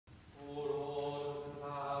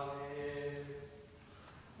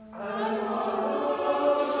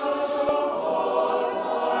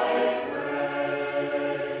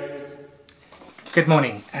Good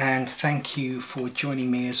morning, and thank you for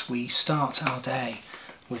joining me as we start our day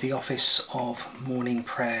with the office of morning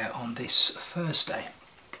prayer on this Thursday.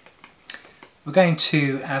 We're going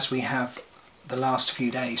to, as we have the last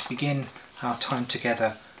few days, begin our time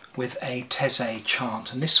together with a Teze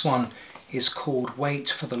chant, and this one is called Wait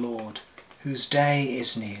for the Lord, whose day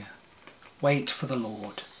is near. Wait for the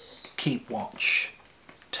Lord, keep watch,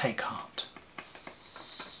 take heart.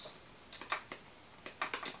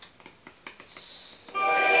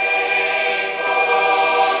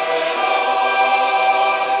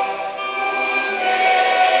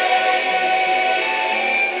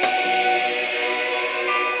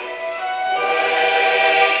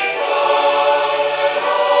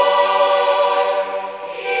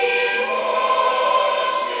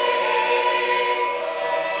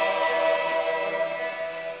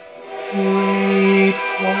 Wait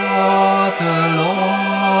for the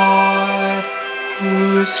Lord,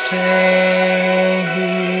 whose day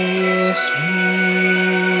is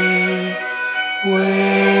near.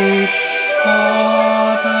 Wait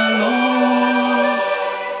for the Lord,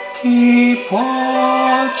 keep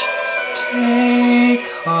watch, take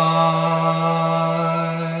heart.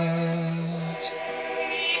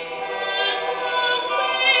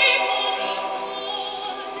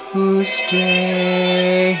 Whose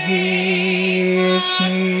day is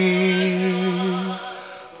near.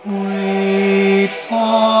 Wait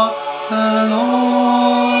for the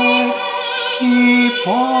Lord, keep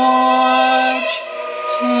watch,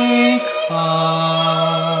 take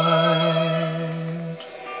heart.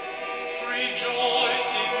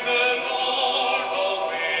 Rejoice in the Lord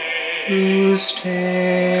always. Whose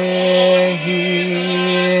day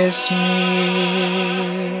is near.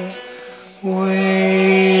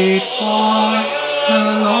 Wait for the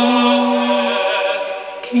Lord,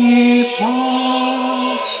 keep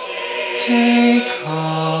watch, take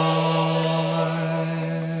heart.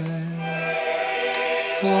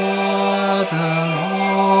 For the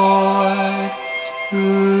Lord,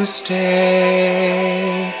 whose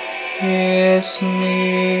day is near.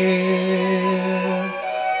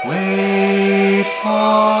 Wait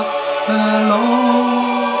for the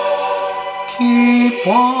Lord, keep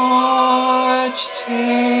watch,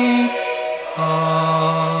 take heart.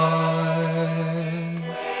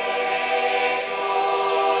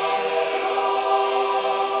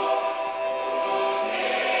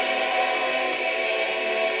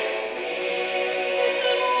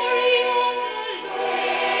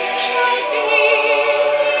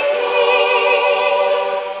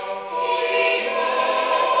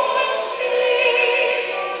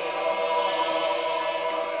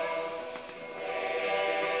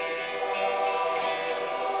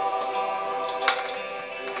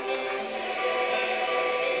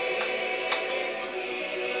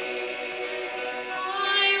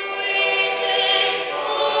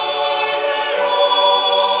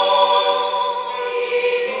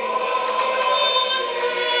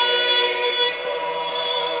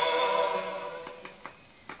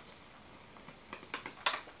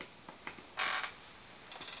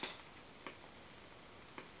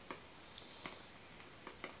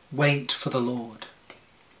 Wait for the Lord,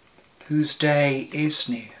 whose day is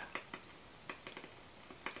near.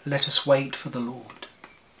 Let us wait for the Lord,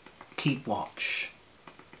 keep watch,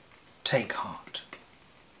 take heart.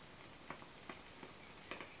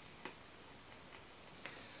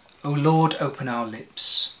 O Lord, open our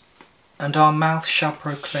lips, and our mouth shall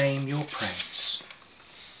proclaim your praise.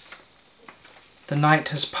 The night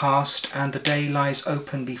has passed, and the day lies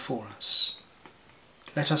open before us.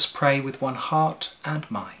 Let us pray with one heart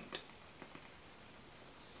and mind.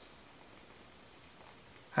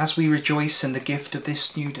 As we rejoice in the gift of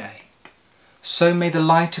this new day, so may the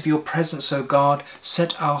light of your presence, O God,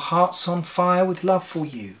 set our hearts on fire with love for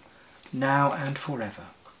you, now and forever.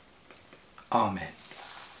 Amen.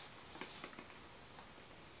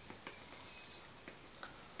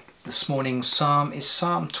 This morning's psalm is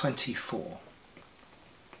Psalm 24.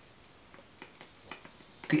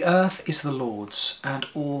 The earth is the Lord's, and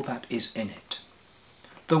all that is in it,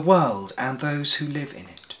 the world and those who live in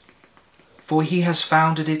it. For he has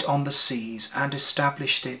founded it on the seas and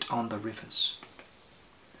established it on the rivers.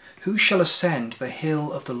 Who shall ascend the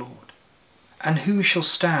hill of the Lord? And who shall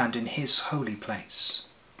stand in his holy place?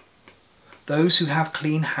 Those who have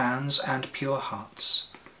clean hands and pure hearts,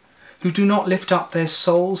 who do not lift up their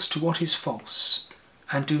souls to what is false,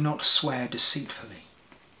 and do not swear deceitfully.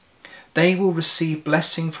 They will receive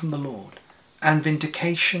blessing from the Lord, and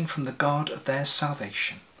vindication from the God of their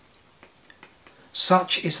salvation.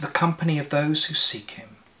 Such is the company of those who seek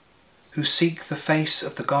him, who seek the face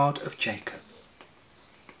of the God of Jacob.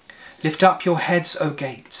 Lift up your heads, O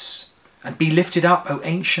gates, And be lifted up, O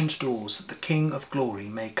ancient doors, that the King of glory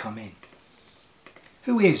may come in.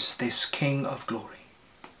 Who is this King of glory?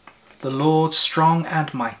 The Lord strong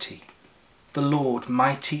and mighty, the Lord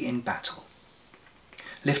mighty in battle.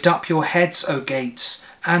 Lift up your heads, O gates,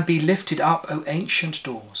 and be lifted up, O ancient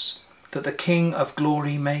doors, that the King of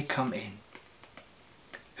glory may come in.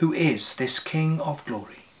 Who is this King of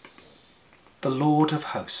glory? The Lord of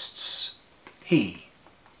hosts. He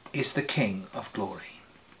is the King of glory.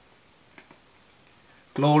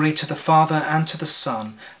 Glory to the Father, and to the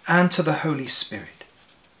Son, and to the Holy Spirit,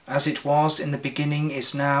 as it was in the beginning,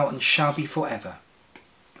 is now, and shall be forever.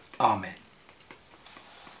 Amen.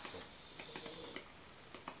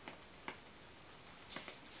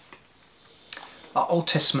 Our Old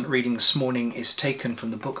Testament reading this morning is taken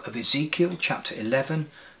from the book of Ezekiel, chapter 11,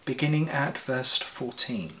 beginning at verse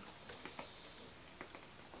 14.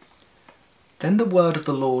 Then the word of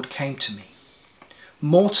the Lord came to me.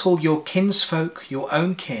 Mortal, your kinsfolk, your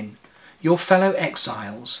own kin, your fellow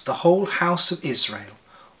exiles, the whole house of Israel,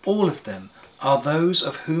 all of them are those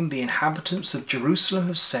of whom the inhabitants of Jerusalem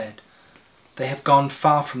have said, they have gone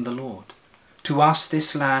far from the Lord. To us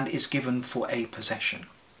this land is given for a possession.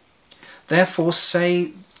 Therefore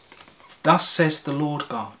say, thus says the Lord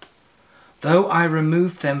God, though I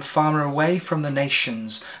removed them far away from the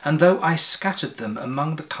nations, and though I scattered them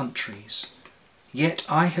among the countries, yet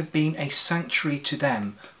I have been a sanctuary to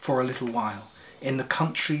them for a little while, in the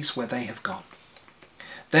countries where they have gone.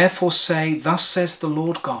 Therefore say, thus says the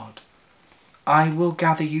Lord God, I will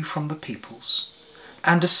gather you from the peoples,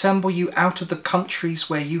 and assemble you out of the countries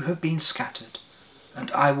where you have been scattered, and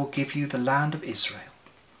I will give you the land of Israel.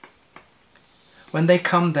 When they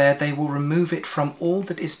come there, they will remove it from all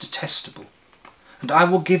that is detestable, and I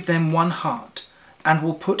will give them one heart, and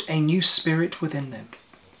will put a new spirit within them.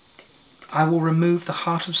 I will remove the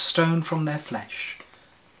heart of stone from their flesh,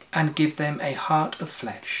 and give them a heart of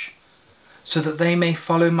flesh, so that they may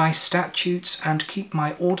follow my statutes and keep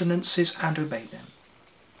my ordinances and obey them.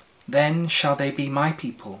 Then shall they be my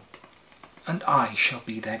people, and I shall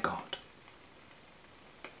be their God.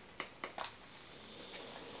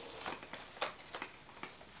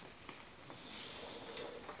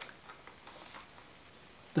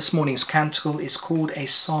 This morning's canticle is called A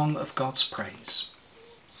Song of God's Praise.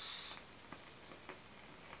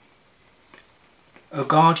 O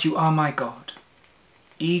God, you are my God.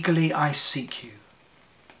 Eagerly I seek you.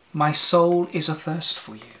 My soul is athirst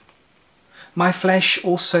for you. My flesh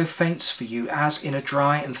also faints for you, as in a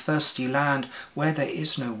dry and thirsty land where there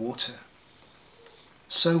is no water.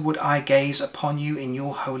 So would I gaze upon you in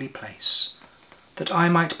your holy place, that I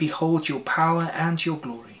might behold your power and your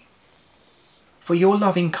glory. For your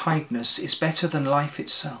loving kindness is better than life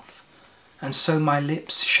itself, and so my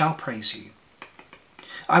lips shall praise you.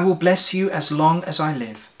 I will bless you as long as I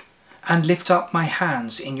live, and lift up my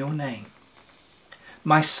hands in your name.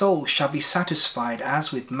 My soul shall be satisfied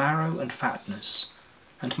as with marrow and fatness,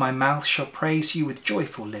 and my mouth shall praise you with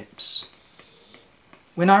joyful lips.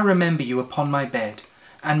 When I remember you upon my bed,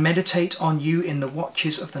 and meditate on you in the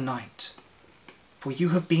watches of the night, for you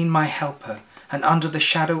have been my helper, and under the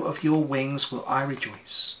shadow of your wings will I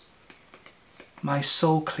rejoice. My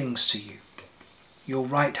soul clings to you. Your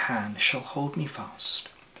right hand shall hold me fast.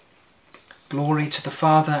 Glory to the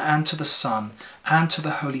Father, and to the Son, and to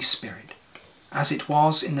the Holy Spirit, as it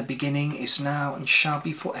was in the beginning, is now, and shall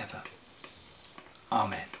be forever.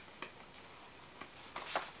 Amen.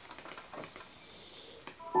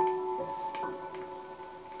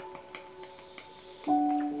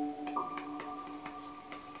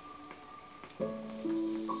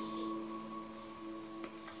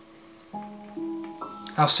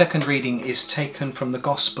 Our second reading is taken from the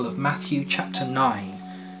Gospel of Matthew chapter 9,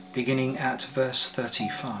 beginning at verse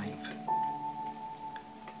 35.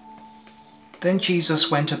 Then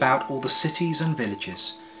Jesus went about all the cities and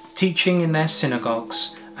villages, teaching in their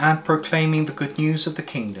synagogues, and proclaiming the good news of the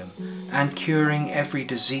kingdom, and curing every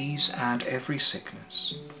disease and every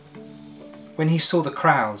sickness. When he saw the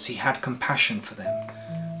crowds, he had compassion for them,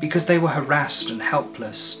 because they were harassed and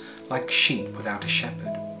helpless, like sheep without a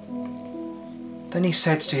shepherd. Then he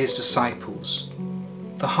said to his disciples,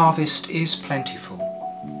 The harvest is plentiful,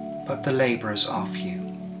 but the labourers are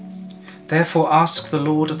few. Therefore ask the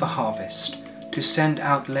Lord of the harvest to send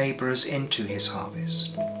out labourers into his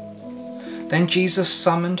harvest. Then Jesus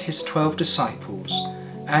summoned his 12 disciples,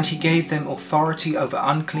 and he gave them authority over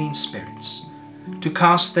unclean spirits, to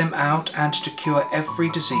cast them out and to cure every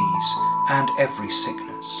disease and every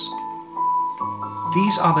sickness.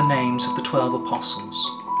 These are the names of the 12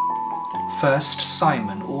 apostles. First,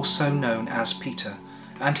 Simon, also known as Peter,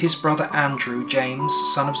 and his brother Andrew, James,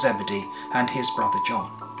 son of Zebedee, and his brother John.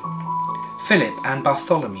 Philip and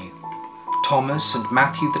Bartholomew, Thomas and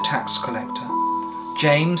Matthew the tax collector,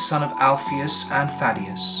 James son of Alphaeus and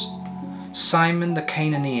Thaddeus, Simon the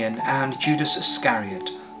Canaanian and Judas Iscariot,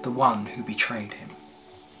 the one who betrayed him.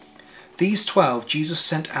 These 12 Jesus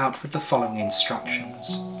sent out with the following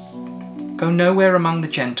instructions. Go nowhere among the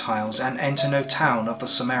Gentiles and enter no town of the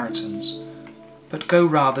Samaritans, but go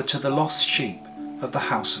rather to the lost sheep of the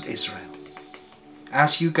house of Israel.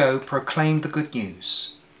 As you go, proclaim the good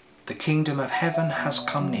news. The kingdom of heaven has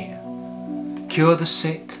come near. Cure the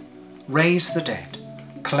sick, raise the dead,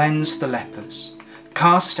 cleanse the lepers,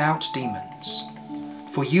 cast out demons.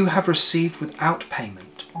 For you have received without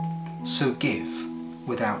payment, so give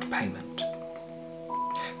without payment.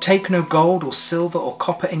 Take no gold or silver or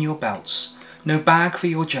copper in your belts, no bag for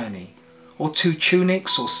your journey, or 2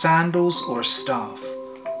 tunics or sandals or a staff,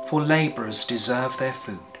 for labourers deserve their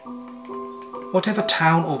food. Whatever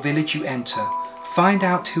town or village you enter, find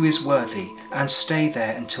out who is worthy and stay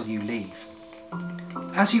there until you leave.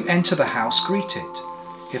 As you enter the house, greet it.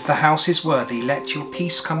 If the house is worthy, let your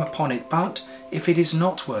peace come upon it, but if it is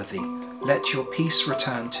not worthy, let your peace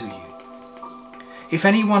return to you. If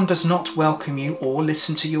anyone does not welcome you or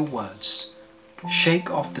listen to your words, shake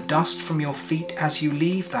off the dust from your feet as you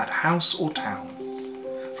leave that house or town.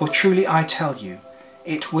 For truly I tell you,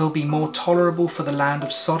 it will be more tolerable for the land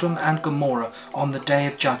of Sodom and Gomorrah on the day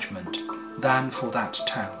of judgment than for that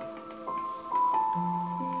town.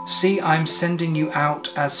 See, I am sending you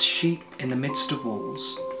out as sheep in the midst of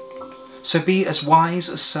wolves. So be as wise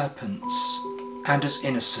as serpents and as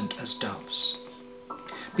innocent as doves.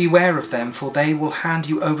 Beware of them, for they will hand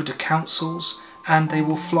you over to councils, and they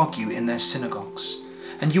will flog you in their synagogues.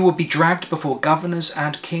 And you will be dragged before governors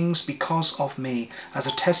and kings because of me, as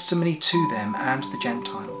a testimony to them and the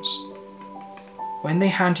Gentiles. When they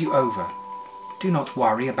hand you over, do not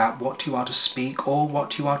worry about what you are to speak or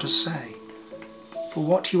what you are to say. For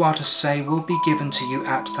what you are to say will be given to you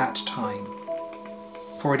at that time.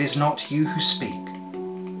 For it is not you who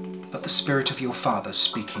speak, but the Spirit of your Father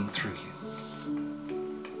speaking through you.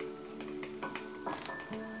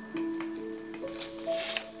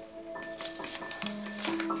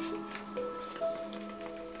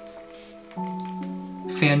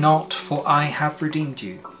 Fear not, for I have redeemed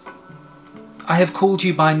you. I have called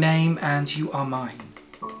you by name, and you are mine.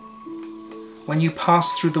 When you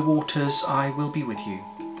pass through the waters, I will be with you.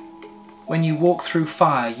 When you walk through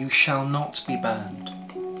fire, you shall not be burned.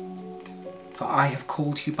 For I have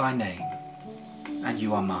called you by name, and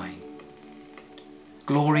you are mine.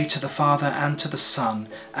 Glory to the Father, and to the Son,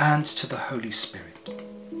 and to the Holy Spirit.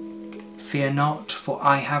 Fear not, for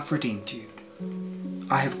I have redeemed you.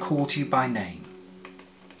 I have called you by name.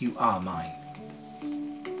 You are mine.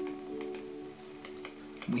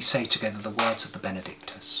 We say together the words of the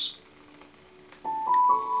Benedictus.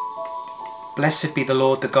 Blessed be the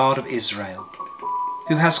Lord, the God of Israel,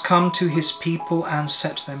 who has come to his people and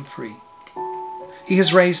set them free. He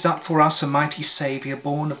has raised up for us a mighty Saviour,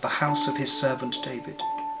 born of the house of his servant David.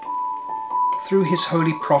 Through his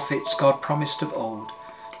holy prophets God promised of old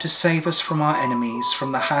to save us from our enemies,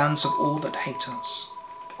 from the hands of all that hate us,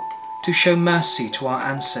 to show mercy to our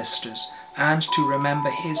ancestors, and to remember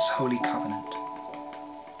his holy covenant.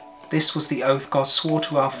 This was the oath God swore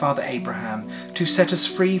to our father Abraham, to set us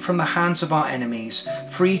free from the hands of our enemies,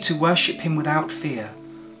 free to worship him without fear,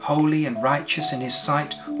 holy and righteous in his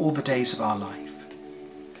sight all the days of our life.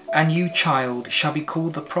 And you, child, shall be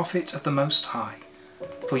called the prophet of the Most High,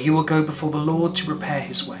 for you will go before the Lord to prepare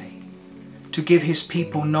his way, to give his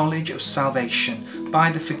people knowledge of salvation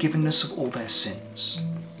by the forgiveness of all their sins.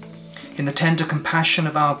 In the tender compassion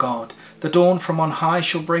of our God, the dawn from on high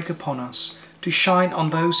shall break upon us, to shine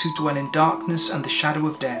on those who dwell in darkness and the shadow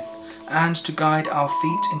of death, and to guide our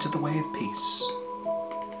feet into the way of peace.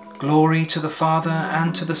 Glory to the Father,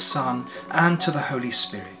 and to the Son, and to the Holy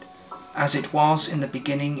Spirit, as it was in the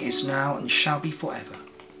beginning, is now, and shall be forever.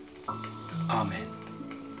 Amen.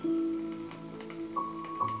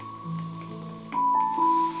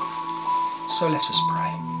 So let us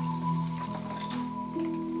pray.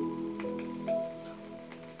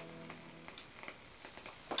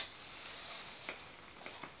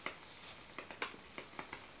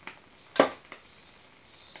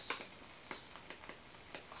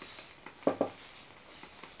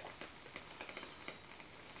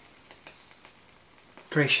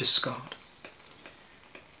 Gracious God,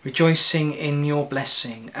 rejoicing in your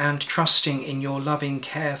blessing and trusting in your loving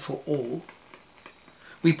care for all,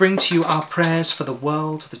 we bring to you our prayers for the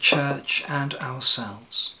world, the Church, and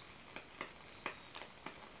ourselves.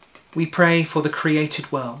 We pray for the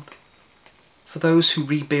created world, for those who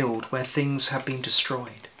rebuild where things have been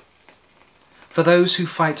destroyed, for those who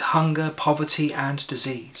fight hunger, poverty and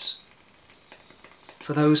disease,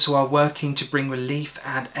 for those who are working to bring relief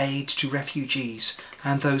and aid to refugees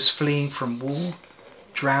and those fleeing from war,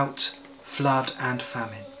 drought, flood and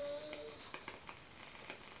famine.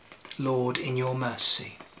 Lord, in your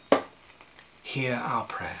mercy, hear our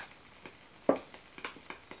prayer.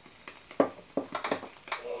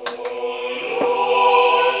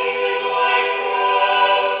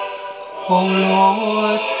 O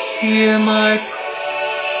Lord, hear my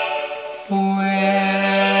prayer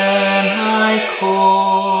when I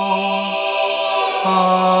call.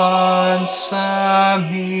 Answer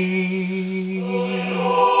me.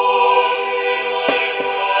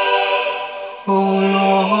 O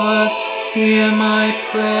Lord, hear my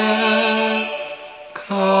prayer.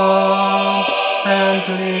 Come and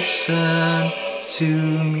listen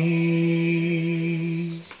to me.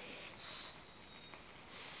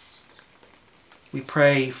 We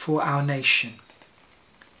pray for our nation,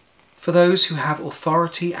 for those who have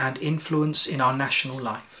authority and influence in our national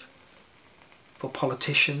life, for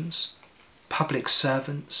politicians, public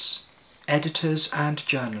servants, editors and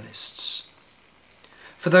journalists,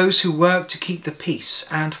 for those who work to keep the peace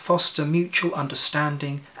and foster mutual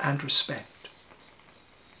understanding and respect,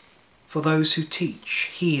 for those who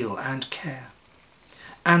teach, heal and care,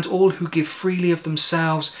 and all who give freely of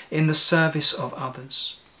themselves in the service of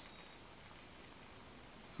others.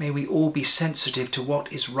 May we all be sensitive to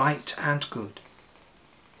what is right and good.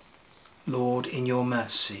 Lord, in your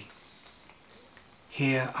mercy,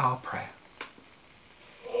 hear our prayer.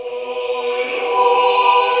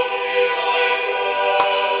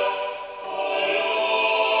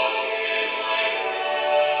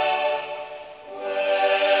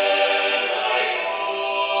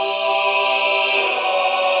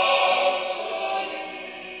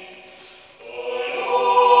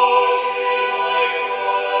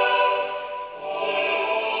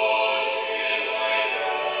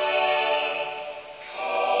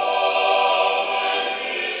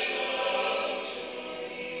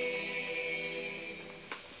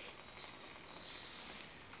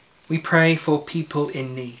 We pray for people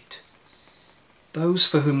in need, those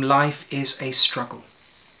for whom life is a struggle,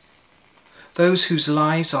 those whose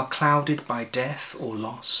lives are clouded by death or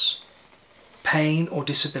loss, pain or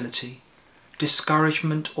disability,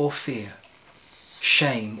 discouragement or fear,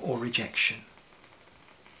 shame or rejection.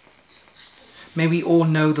 May we all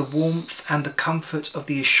know the warmth and the comfort of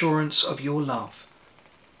the assurance of your love,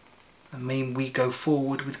 and may we go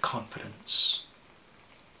forward with confidence.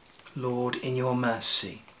 Lord, in your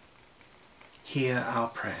mercy, hear our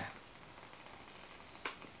prayer.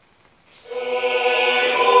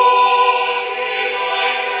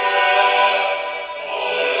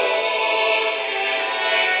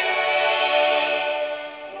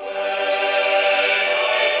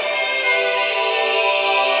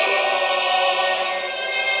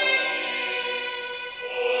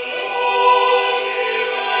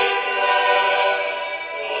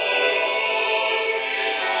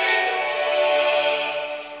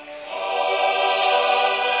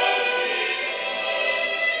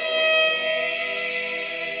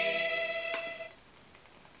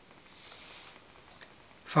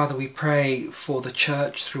 Father, we pray for the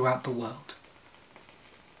Church throughout the world,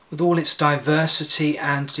 with all its diversity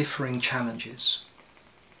and differing challenges.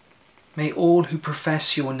 May all who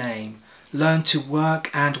profess your name learn to work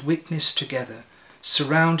and witness together,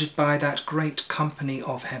 surrounded by that great company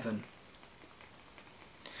of heaven.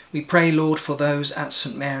 We pray, Lord, for those at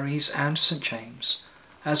St. Mary's and St. James,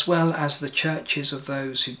 as well as the churches of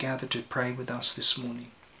those who gathered to pray with us this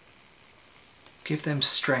morning. Give them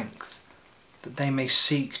strength, that they may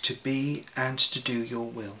seek to be and to do your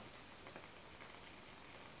will.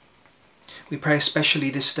 We pray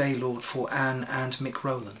especially this day, Lord, for Anne and Mick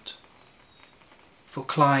Rowland, for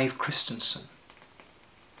Clive Christensen,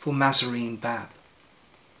 for Mazarine Babb,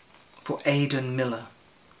 for Aidan Miller,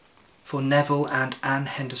 for Neville and Anne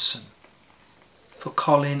Henderson, for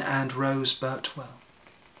Colin and Rose Birtwell,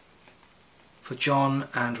 for John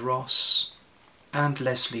and Ross and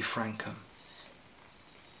Leslie Frankham.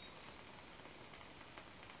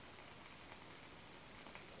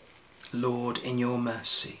 Lord, in your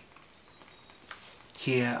mercy,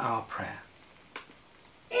 hear our prayer.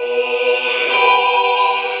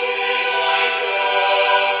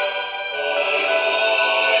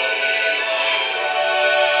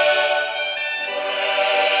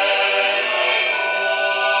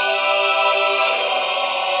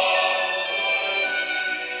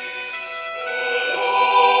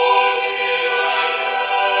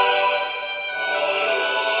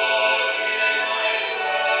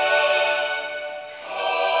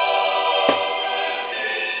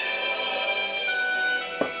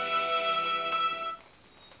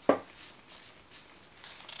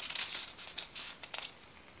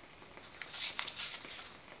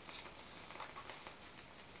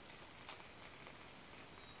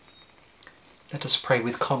 Let us pray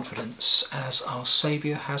with confidence as our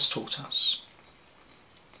Saviour has taught us.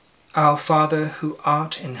 Our Father who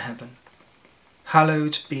art in heaven,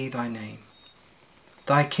 hallowed be thy name.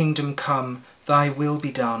 Thy kingdom come, thy will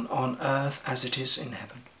be done on earth as it is in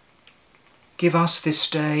heaven. Give us this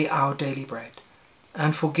day our daily bread,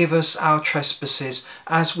 and forgive us our trespasses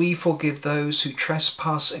as we forgive those who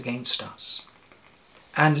trespass against us.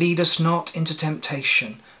 And lead us not into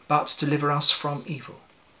temptation, but deliver us from evil.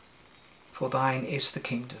 For thine is the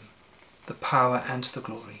kingdom, the power and the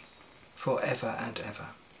glory, for ever and ever.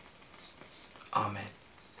 Amen.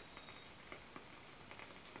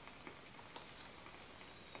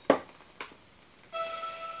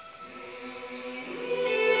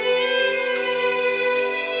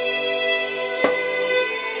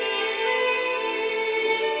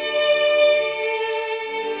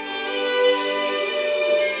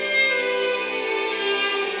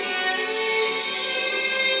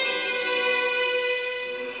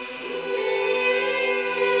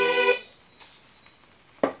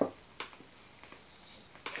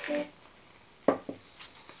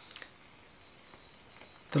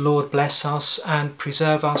 The Lord bless us and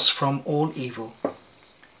preserve us from all evil,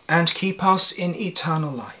 and keep us in eternal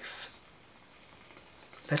life.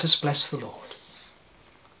 Let us bless the Lord.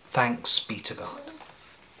 Thanks be to God.